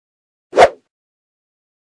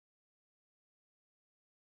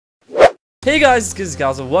Hey guys, it's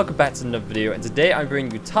Gazza. Welcome back to another video, and today I'm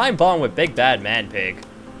bringing you Time Bomb with BigBadManPig.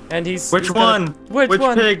 And Which one? Which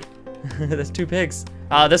one? Pig? There's two pigs.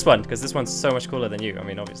 This one, because this one's so much cooler than you. I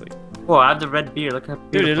mean, obviously. Whoa, I have the red beard. Look how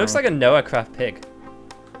beautiful. Dude, it looks like a Noah Craft pig.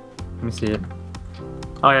 Let me see it.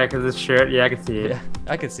 Oh yeah, because this shirt. Yeah, I can see it. Yeah,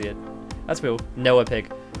 I can see it. That's cool. Noah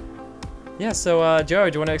pig. Yeah, so Joe,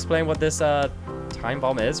 do you want to explain what this Time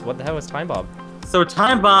Bomb is? What the hell is Time Bomb? So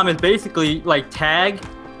Time Bomb is basically like tag,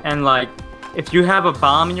 and like if you have a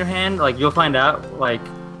bomb in your hand, like you'll find out like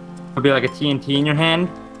it'll be like a TNT in your hand.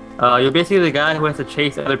 You're basically the guy who has to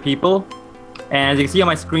chase other people. And as you can see on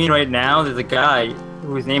my screen right now, there's a guy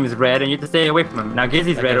whose name is Red, and you have to stay away from him. Now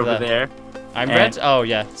Gizzy's red over there. I'm red? Oh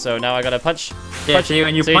yeah, so now I gotta punch. Yeah, so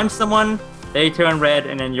when you punch someone, they turn red,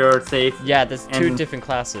 and then you're safe. Yeah, there's two different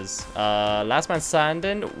classes. Last Man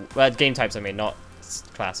Standing, game types I mean, not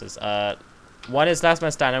classes. One is Last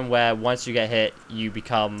Man Standing, where once you get hit, you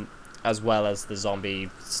become as well as the zombie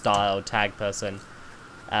style tag person.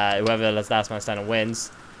 Whoever is Last Man Standing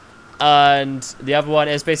wins. And the other one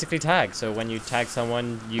is basically tag. So when you tag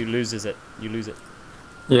someone, you lose it.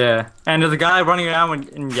 Yeah, and there's a guy running around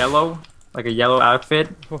in yellow, like a yellow outfit.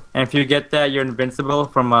 And if you get that, you're invincible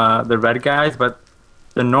from the red guys, but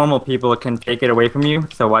the normal people can take it away from you.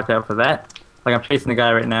 So watch out for that. Like I'm chasing the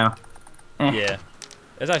guy right now. Yeah.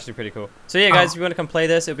 It's actually pretty cool. So yeah, guys, if you want to come play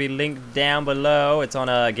this, it'll be linked down below. It's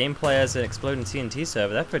on Game Players and Exploding TNT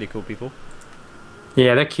server. That's pretty cool, people.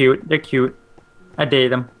 Yeah, they're cute. They're cute. I date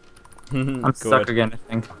them. I'm stuck again, I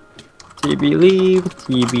think. TB leave,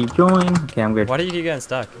 TB join. Okay, I'm good. Why do you keep getting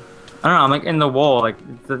stuck? I don't know. I'm like in the wall. Like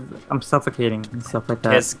I'm suffocating and stuff like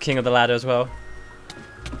that. It's King of the Ladder as well.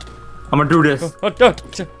 I'm gonna do this.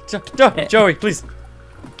 Joey, please.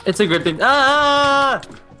 It's a good thing. Ah!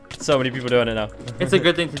 So many people doing it now. It's a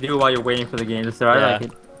good thing to do while you're waiting for the game to start. Yeah. I like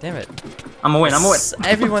it. Damn it. I'm gonna win. I'm gonna win.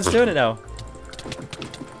 Everyone's doing it now.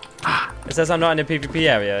 It says I'm not in the PvP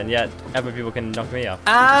area, and yet other people can knock me off.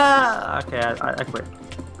 Ah! Okay, I quit.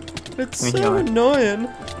 It's so annoying.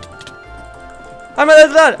 I'm at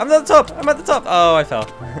the top. I'm at the top. Oh, I fell.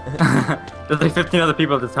 There's like 15 other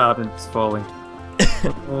people at the top and it's falling.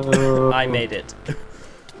 I made it.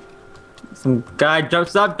 Some guy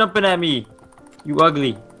stop jumping at me. You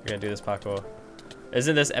ugly. We're gonna do this parkour.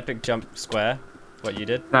 Isn't this epic jump square what you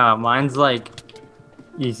did? No, mine's like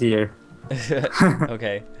easier.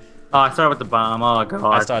 Okay. Oh, I started with the bomb. Oh god.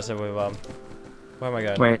 I started with where am I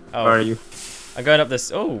going? Wait, oh, where are you? I'm going up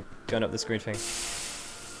this. Oh, going up this green thing.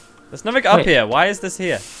 There's nothing up here. Why is this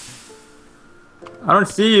here? I don't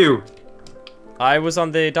see you. I was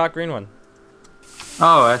on the dark green one.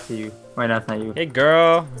 Oh, I see you. Wait, that's not you. Hey,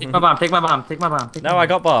 girl. Take my bomb. Take my bomb. Take my bomb. No, I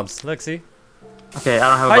got bombs. Look, see. Okay, I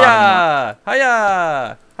don't have a bomb anymore.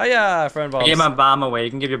 Hiya! Hiya! Friend bombs. Give my bomb away. You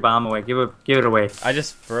can give your bomb away. Give it away. I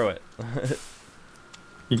just threw it.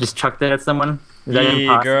 You just chucked it at someone? Is that yeah,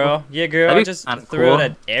 impossible? girl. Yeah, girl. I just threw it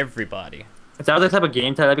at everybody. If that was the type of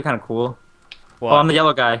game type, that'd be kind of cool. What? Oh, I'm the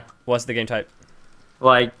yellow guy. What's the game type?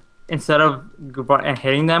 Like, instead of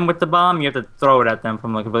hitting them with the bomb, you have to throw it at them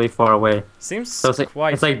from like really far away. Seems so it's like,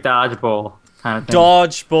 quite... It's like dodgeball kind of thing.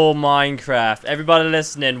 Dodgeball Minecraft. Everybody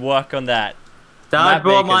listening, work on that.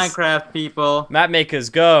 Dodgeball Minecraft, people. Map makers,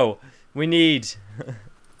 go. We need...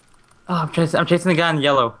 Oh, I'm chasing the guy in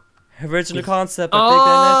yellow. Original concept.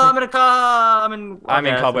 Oh, I'm in a car. I'm in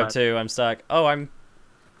cobweb too. I'm stuck. Oh,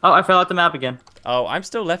 Oh, I fell out the map again. Oh, I'm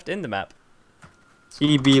still left in the map.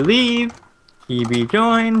 TB leave. TB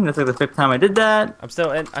join. That's like the 5th time I did that. I'm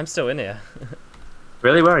still in here.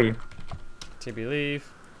 Really? Where are you? TB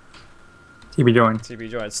leave. TB join. TB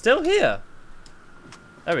join. Still here.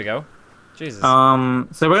 There we go. Jesus. So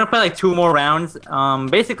we're gonna play like 2 more rounds.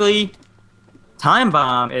 Basically, Time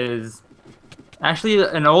Bomb is actually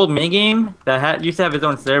an old minigame that used to have its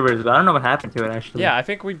own servers, but I don't know what happened to it actually. Yeah, I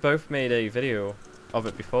think we both made a video of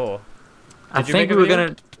it before. I think we were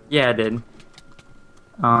gonna. Yeah, I did.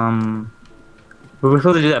 We were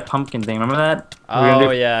supposed to do that pumpkin thing. Remember that? Oh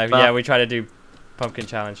yeah, we tried to do pumpkin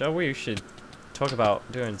challenge. Oh, we should talk about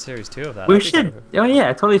doing series 2 of that. We should. Oh yeah,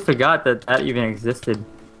 I totally forgot that even existed.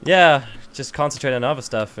 Yeah, just concentrate on other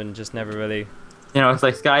stuff and just never really. You know, it's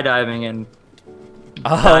like skydiving and.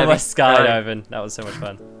 Oh, my skydiving! That was so much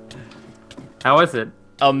fun. How was it?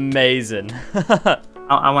 Amazing.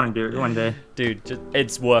 I want to do it one day. Dude,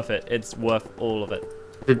 it's worth it. It's worth all of it.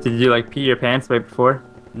 Did you like pee your pants right before?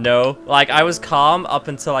 No, like I was calm up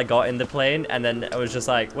until I got in the plane, and then I was just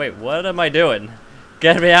like, wait, what am I doing?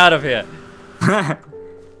 Get me out of here!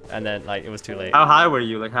 And then like it was too late. How high were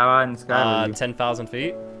you? Like how high in the sky were you? 10,000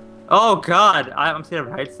 feet. Oh God, I'm scared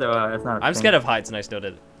of heights, so that's not. I'm scared of heights, and I still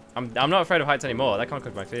did it. I'm not afraid of heights anymore. That can't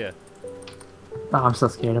conquer my fear. Oh, I'm so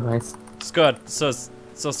scared of heights. It's good. So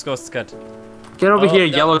good. Get over here,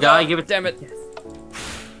 no, yellow guy. no, Give it. Damn it.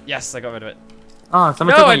 Yes, I got rid of it. Oh,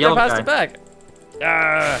 someone No, took my I yellow passed guy. it back.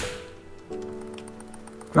 Ah.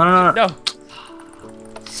 No. No.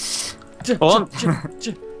 Hold on.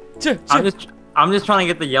 I'm just trying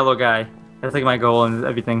to get the yellow guy. That's like my goal and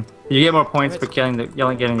everything. You get more points for getting the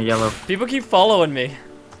yellow. People keep following me.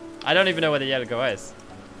 I don't even know where the yellow guy is.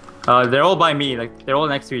 They're all by me. Like they're all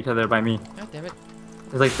next to each other by me. God damn it.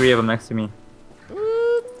 There's like 3 of them next to me.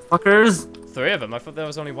 Fuckers. 3 of them? I thought there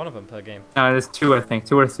was only 1 of them per game. No, there's 2, I think.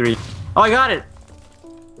 2 or 3. Oh, I got it.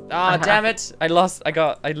 Ah, damn it. I lost.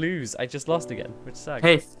 I lose. I just lost again, which sucks.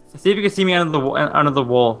 Hey, see if you can see me under the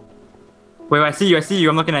wall. Wait, I see you.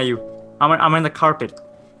 I'm looking at you. I'm in the carpet.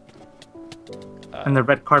 In the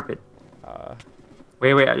red carpet.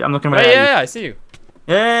 Wait, I'm looking right at you. Yeah, I see you.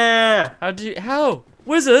 Yeah. How?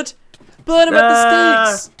 Wizard? But I'm at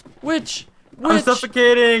the stakes. Which? I'm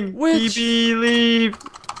suffocating. Which? TB leave.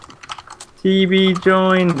 TB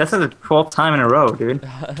join. That's like the 12th time in a row, dude.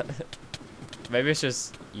 Maybe it's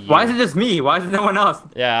just you. Why is it just me? Why is it no one else?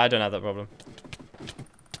 Yeah, I don't have that problem.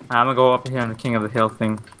 I'm gonna go up here on the King of the Hill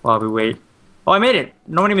thing while we wait. Oh, I made it.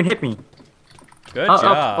 No one even hit me. Good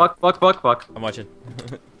job. Oh, fuck. I'm watching.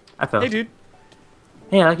 I fell. Hey, dude.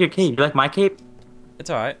 Hey, I like your cape. You like my cape? It's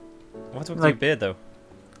alright. What's with Like- your beard, though?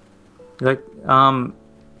 You like,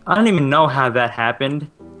 I don't even know how that happened.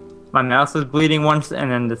 My mouse was bleeding once,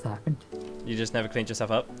 and then this happened. You just never cleaned yourself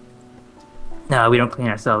up? No, we don't clean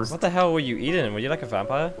ourselves. What the hell were you eating? Were you like a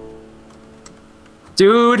vampire?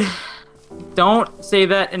 Dude, don't say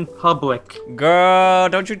that in public. Girl,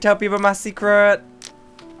 don't you tell people my secret.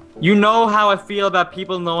 You know how I feel about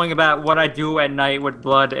people knowing about what I do at night with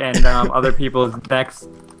blood and other people's necks.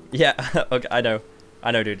 Yeah, okay, I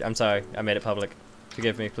know, dude. I'm sorry. I made it public.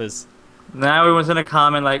 Forgive me, please. Now everyone's gonna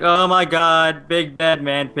comment like, "Oh my God,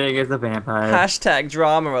 BigBadManPig is a vampire." Hashtag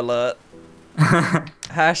drama alert.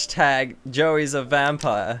 Hashtag Joey's a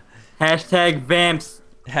vampire. Hashtag vamps.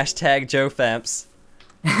 Hashtag Joe Famps.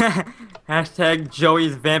 Hashtag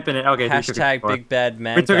Joey's vamping it. Okay. Hashtag Big Bad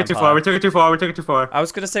Man. We took it too far. We took it too far. I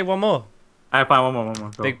was gonna say one more. I find one more.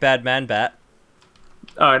 Go. Big Bad Man Bat.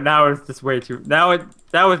 Now it's just way too.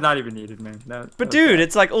 That was not even needed, man. But dude,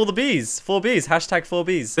 it's like all the B's. 4 B's. Hashtag 4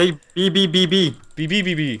 B's. Say BBBB.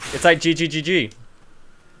 BBBB. It's like GGGG.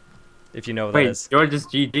 If you know what that is. You're just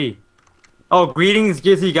GG. Oh, greetings,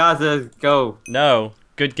 Gizzy Gazza. Go. No.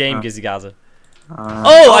 Good game, Gizzy Gazza.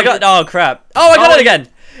 Oh crap. Oh, I got it again.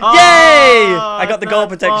 Yay! I got the goal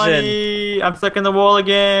protection. Funny. I'm stuck in the wall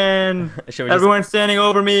again. Everyone's standing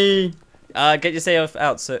over me. Get yourself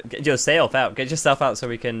out. Get yourself out so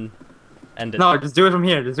we can end it. No, just do it from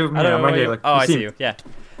here. I'm right here. Like, oh, I see you. Yeah.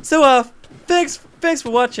 So, thanks for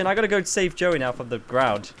watching. I gotta go save Joey now from the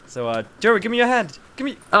ground. So, Joey, give me your hand. Give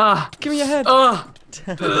me your hand. Okay.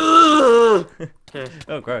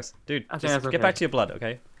 Oh, gross, dude. Just okay. get back to your blood,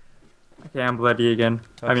 okay? Okay, I'm bloody again.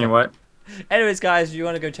 Okay. I mean, what? Anyways, guys, if you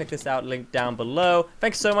want to go check this out, link down below.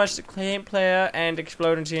 Thanks so much to Claim Player and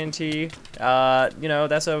Exploding TNT. You know,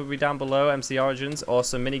 that's over be down below. MC Origins,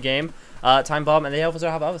 awesome mini game. Time Bomb, and they also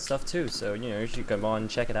have other stuff too. So you know, you should come on and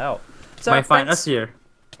check it out. So you might find us here.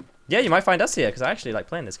 Yeah, you might find us here because I actually like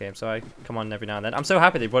playing this game. So I come on every now and then. I'm so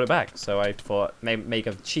happy they brought it back. So I thought make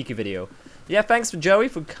a cheeky video. Yeah, thanks for Joey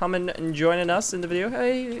for coming and joining us in the video.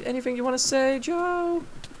 Hey, anything you want to say, Joe?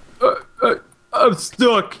 I'm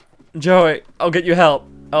stuck. Joey, I'll get you help.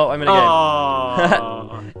 Oh, I'm in a game.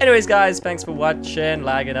 Aww. Anyways, guys, thanks for watching,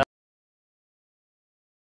 lagging up.